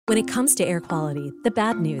When it comes to air quality, the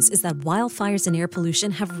bad news is that wildfires and air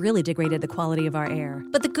pollution have really degraded the quality of our air.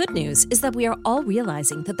 But the good news is that we are all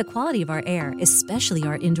realizing that the quality of our air, especially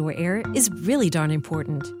our indoor air, is really darn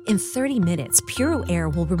important. In 30 minutes, Puro Air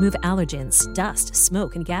will remove allergens, dust,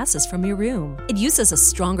 smoke, and gases from your room. It uses a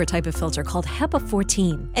stronger type of filter called HEPA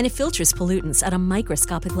 14, and it filters pollutants at a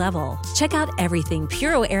microscopic level. Check out everything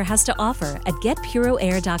Puro Air has to offer at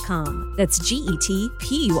getpuroair.com. That's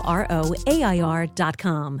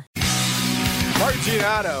GETPUROAIR.com. Mark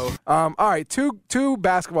Giannotto. All right, two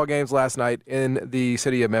basketball games last night in the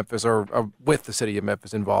city of Memphis, or with the city of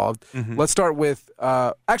Memphis involved. Mm-hmm. Let's start with,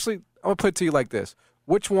 actually, I'm going to put it to you like this.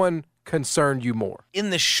 Which one concerned you more? In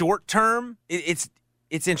the short term, it's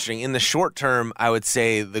interesting. In the short term, I would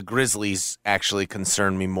say the Grizzlies actually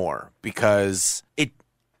concern me more because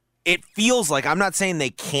it feels like, I'm not saying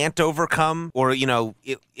they can't overcome or,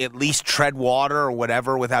 at least tread water or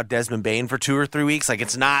whatever without Desmond Bane for 2 or 3 weeks. Like,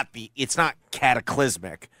 it's not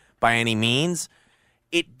cataclysmic by any means.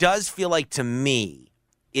 It does feel like, to me,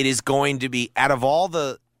 it is going to be, out of all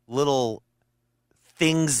the little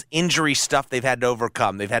things, injury stuff they've had to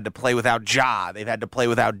overcome, they've had to play without Ja, they've had to play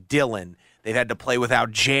without Dylan, they've had to play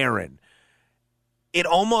without Jaren. It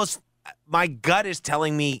almost, my gut is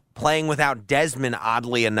telling me playing without Desmond,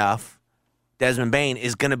 oddly enough, Desmond Bane,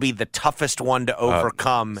 is going to be the toughest one to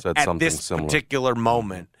overcome at this particular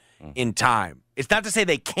moment in time. It's not to say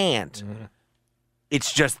they can't. Mm-hmm.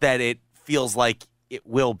 It's just that it feels like it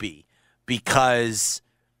will be because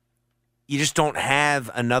you just don't have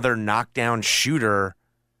another knockdown shooter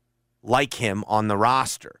like him on the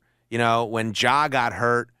roster. When Ja got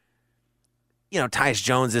hurt, Tyus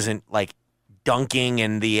Jones isn't like dunking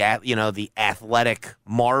and the athletic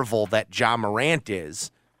marvel that Ja Morant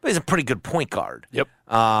is, but he's a pretty good point guard. Yep.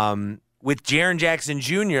 With Jaren Jackson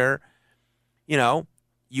Jr.,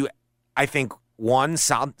 I think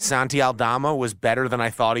Santi Aldama was better than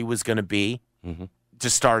I thought he was going to be to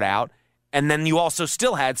start out, and then you also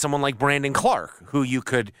still had someone like Brandon Clark, who you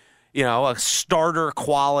could, a starter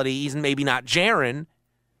quality. He's maybe not Jaren,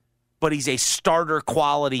 but he's a starter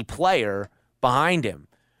quality player behind him.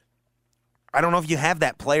 I don't know if you have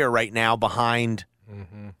that player right now behind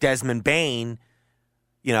Desmond Bane.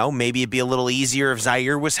 Maybe it'd be a little easier if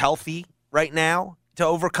Zaire was healthy right now to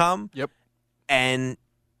overcome. Yep. And,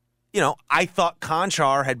 I thought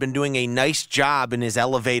Conchar had been doing a nice job in his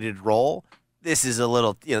elevated role. This is a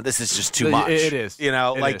little, this is just too much. It is.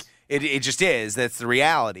 It just is. That's the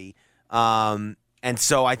reality. And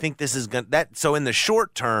so I think this is going to, so in the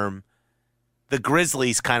short term, the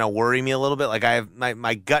Grizzlies kind of worry me a little bit. Like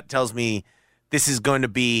my gut tells me, this is going to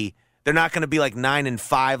be, they're not going to be like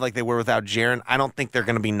 9-5 like they were without Jaren. I don't think they're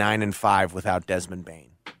going to be 9-5 without Desmond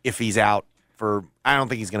Bane. If he's out for, I don't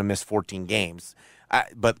think he's going to miss 14 games.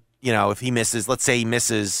 But, if he misses, let's say he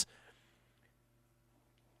misses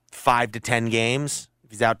 5 to 10 games,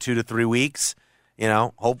 if he's out 2 to 3 weeks,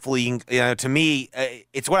 hopefully, to me,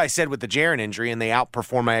 it's what I said with the Jaren injury, and they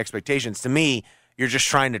outperform my expectations. To me, you're just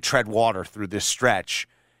trying to tread water through this stretch,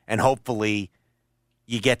 and hopefully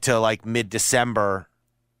you get to like mid-December,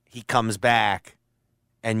 he comes back,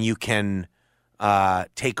 and you can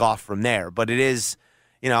take off from there. But it is,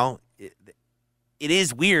 it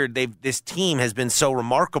is weird. This team has been so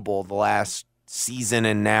remarkable the last season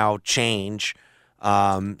and now change,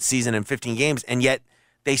 season and 15 games, and yet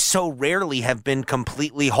they so rarely have been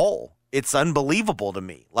completely whole. It's unbelievable to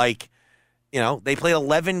me. Like, they played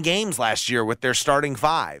 11 games last year with their starting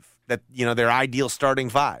five. That, their ideal starting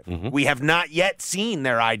five. Mm-hmm. We have not yet seen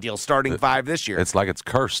their ideal starting five this year. It's like it's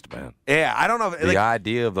cursed, man. Yeah, I don't know. The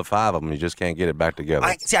idea of the five of them, you just can't get it back together.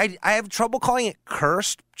 I have trouble calling it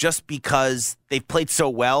cursed just because they've played so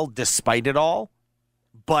well despite it all.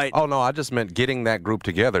 But oh, no, I just meant getting that group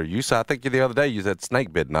together. I think the other day you said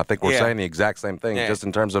snake bitten. I think we're saying the exact same thing, just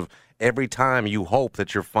in terms of every time you hope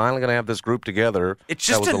that you're finally going to have this group together. It's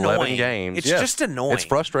just that was annoying. 11 games. It's just annoying. It's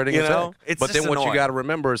frustrating as heck. But then what annoying. you got to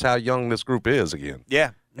remember is how young this group is again.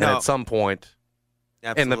 Yeah. And at some point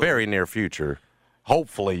in the very near future,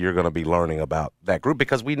 hopefully you're going to be learning about that group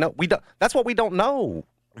because we don't. That's what we don't know.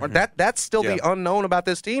 Mm-hmm. That's still the unknown about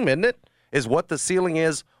this team, isn't it? Is what the ceiling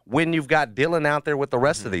is when you've got Dylan out there with the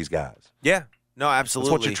rest of these guys. Yeah. No, absolutely.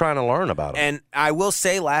 That's what you're trying to learn about them. And I will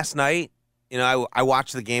say last night, I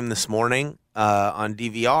watched the game this morning on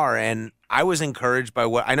DVR, and I was encouraged by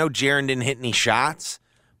what – I know Jaren didn't hit any shots,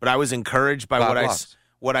 but I was encouraged by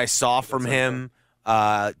what I saw from him.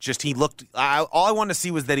 He looked – all I wanted to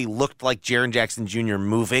see was that he looked like Jaren Jackson Jr.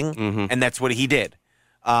 moving, and that's what he did.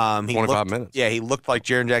 25 minutes. Yeah, he looked like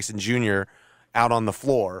Jaren Jackson Jr. out on the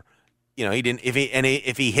floor. He didn't.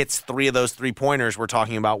 If he hits 3 of those 3-pointers, we're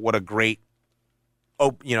talking about what a great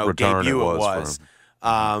debut it was.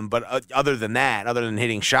 But other than that, other than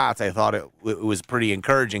hitting shots, I thought it was pretty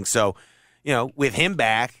encouraging. So, with him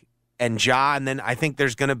back and Ja, and then I think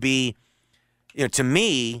there's going to be, to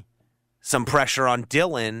me, some pressure on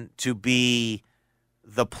Dillon to be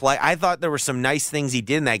the play. I thought there were some nice things he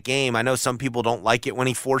did in that game. I know some people don't like it when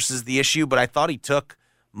he forces the issue, but I thought he took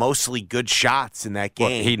mostly good shots in that game.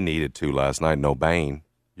 Well, he needed to last night, no Bane.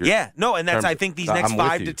 And that's, I think, these next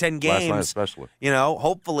 5 to 10 games, last night especially.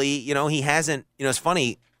 Hopefully, he hasn't, it's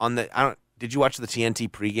funny did you watch the TNT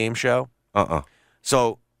pregame show?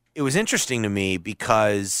 So it was interesting to me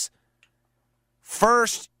because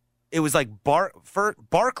first it was like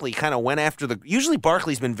Barkley kind of went after usually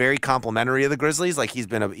Barkley's been very complimentary of the Grizzlies. Like he's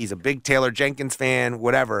a big Taylor Jenkins fan,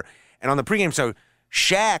 whatever. And on the pregame show,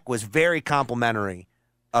 Shaq was very complimentary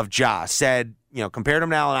of Ja, said, compared him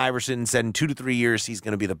to Allen Iverson and said in 2 to 3 years he's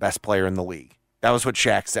going to be the best player in the league. That was what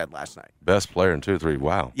Shaq said last night. Best player in 2 to 3.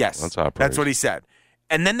 Wow. Yes. That's high praise. That's what he said.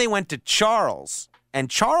 And then they went to Charles, and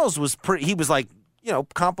Charles was he was like,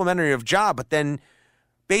 complimentary of Ja, but then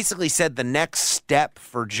basically said the next step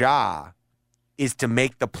for Ja is to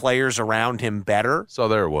make the players around him better. So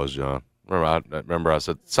there it was, John. Remember I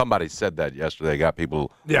said somebody said that yesterday. Got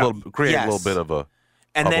people created a little bit of a.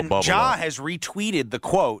 And then Ja has retweeted the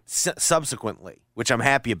quote subsequently, which I'm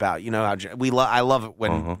happy about. I love it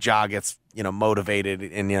when Ja gets motivated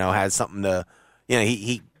and has something to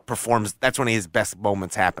he performs. That's when his best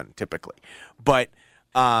moments happen typically. But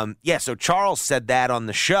so Charles said that on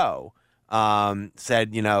the show.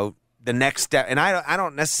 Said the next step, and I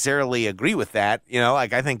don't necessarily agree with that.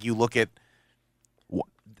 I think you look at.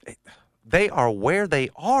 They are where they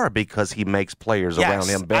are because he makes players around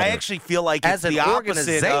him better. I actually feel like it's the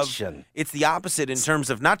opposite it's the opposite in terms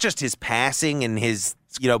of not just his passing and his,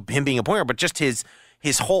 him being a point guard, but just his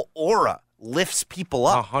whole aura lifts people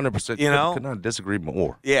up. 100%. Could not disagree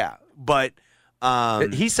more. Yeah, but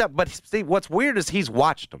he said. But see, what's weird is he's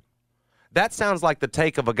watched them. That sounds like the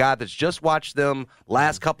take of a guy that's just watched them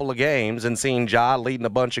last couple of games and seen Ja leading a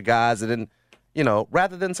bunch of guys, and then.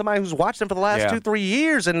 Rather than somebody who's watched him for the last 2-3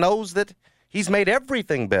 years and knows that he's made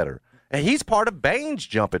everything better. And he's part of Bane's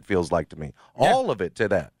jump, it feels like to me. All of it to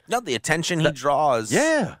that. No, the attention he draws.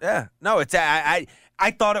 Yeah. Yeah. No, it's I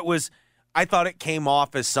thought it came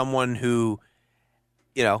off as someone who,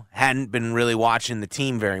 hadn't been really watching the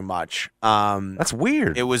team very much. That's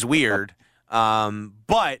weird. It was weird.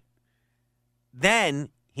 But then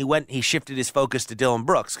he shifted his focus to Dillon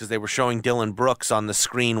Brooks because they were showing Dillon Brooks on the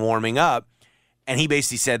screen warming up. And he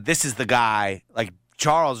basically said, this is the guy, like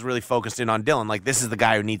Charles really focused in on Dillon, like this is the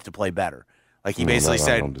guy who needs to play better. Like he basically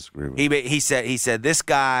said, I don't disagree with he said this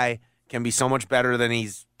guy can be so much better than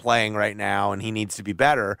he's playing right now, and he needs to be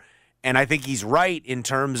better. And I think he's right in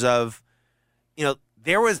terms of,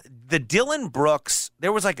 there was the Dillon Brooks,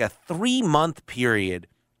 there was like a 3-month period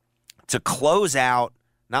to close out,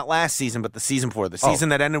 not last season, but the season before, the season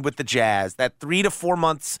that ended with the Jazz, that 3 to 4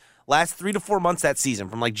 months. Last 3 to 4 months that season,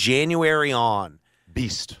 from like January on.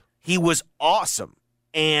 Beast. He was awesome.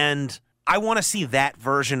 And I want to see that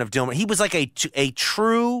version of Dillon. He was like a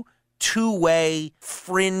true two-way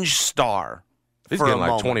fringe star. He's getting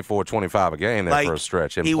like 24, 25 a game there for a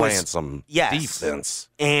stretch and playing some defense.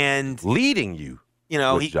 And leading you.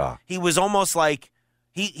 He was almost like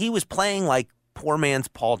he was playing like poor man's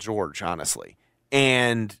Paul George, honestly.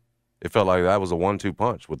 And it felt like that was a 1-2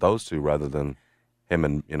 punch with those two rather than him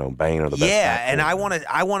and Bane are the best. Yeah, and I want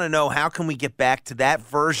to know how can we get back to that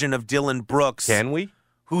version of Dillon Brooks? Can we?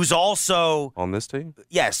 Who's also on this team?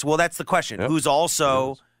 Yes. Well, that's the question. Yep. Who's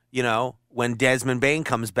also when Desmond Bane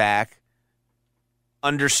comes back,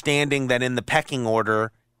 understanding that in the pecking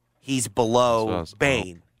order he's below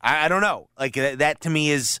Bane. I don't know. Like that to me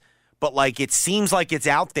is, but like it seems like it's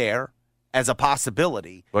out there as a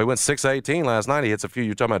possibility. Well, he went 6-18 last night. He hits a few.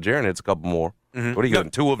 You're talking about Jaren hits a couple more. Mm-hmm. What are you getting?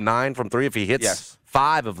 2 of 9 from 3 if he hits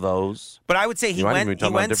 5 of those. But I would say he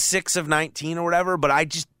went 6 of 19 or whatever,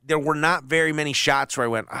 but there were not very many shots where I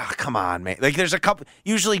went, come on, man. Like there's a couple,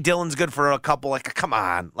 usually Dillon's good for a couple, like come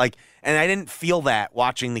on. Like, and I didn't feel that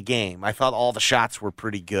watching the game. I thought all the shots were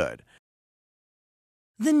pretty good.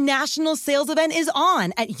 The national sales event is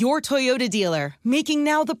on at your Toyota dealer, making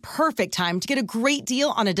now the perfect time to get a great deal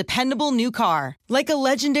on a dependable new car. Like a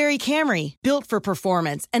legendary Camry, built for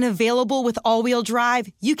performance and available with all-wheel drive,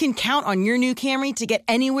 you can count on your new Camry to get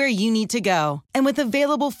anywhere you need to go. And with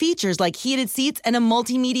available features like heated seats and a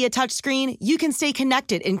multimedia touchscreen, you can stay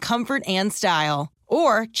connected in comfort and style.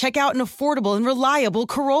 Or check out an affordable and reliable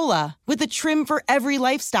Corolla with a trim for every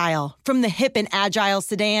lifestyle. From the hip and agile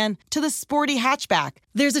sedan to the sporty hatchback,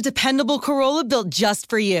 there's a dependable Corolla built just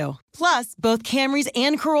for you. Plus, both Camrys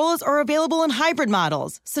and Corollas are available in hybrid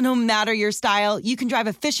models, so no matter your style, you can drive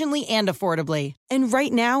efficiently and affordably. And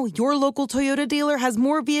right now, your local Toyota dealer has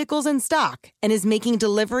more vehicles in stock and is making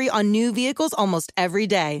delivery on new vehicles almost every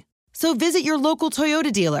day. So visit your local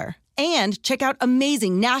Toyota dealer and check out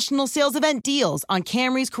amazing national sales event deals on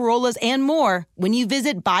Camrys, Corollas, and more when you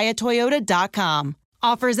visit buyatoyota.com.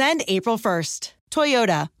 Offers end April 1st.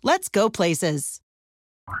 Toyota, let's go places.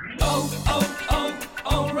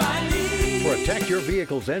 O'Reilly. Protect your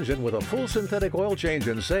vehicle's engine with a full synthetic oil change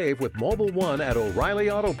and save with Mobil 1 at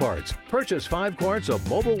O'Reilly Auto Parts. Purchase 5 quarts of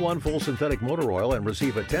Mobil 1 full synthetic motor oil and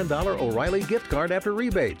receive a $10 O'Reilly gift card after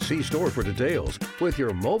rebate. See store for details. With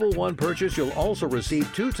your Mobil 1 purchase, you'll also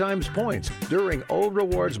receive 2 times points during O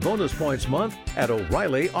Rewards Bonus Points Month at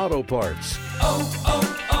O'Reilly Auto Parts.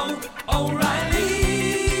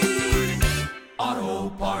 O'Reilly Auto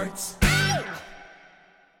Parts.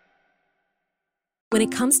 When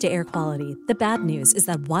it comes to air quality, the bad news is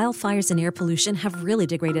that wildfires and air pollution have really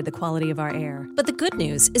degraded the quality of our air. But the good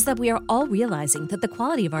news is that we are all realizing that the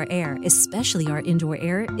quality of our air, especially our indoor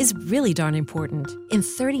air, is really darn important. In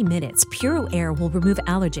 30 minutes, Puro Air will remove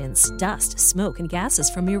allergens, dust, smoke, and gases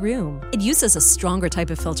from your room. It uses a stronger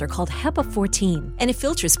type of filter called HEPA 14, and it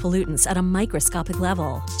filters pollutants at a microscopic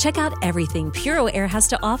level. Check out everything Puro Air has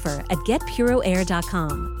to offer at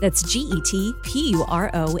getpuroair.com. That's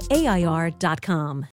GETPUROAIR.com.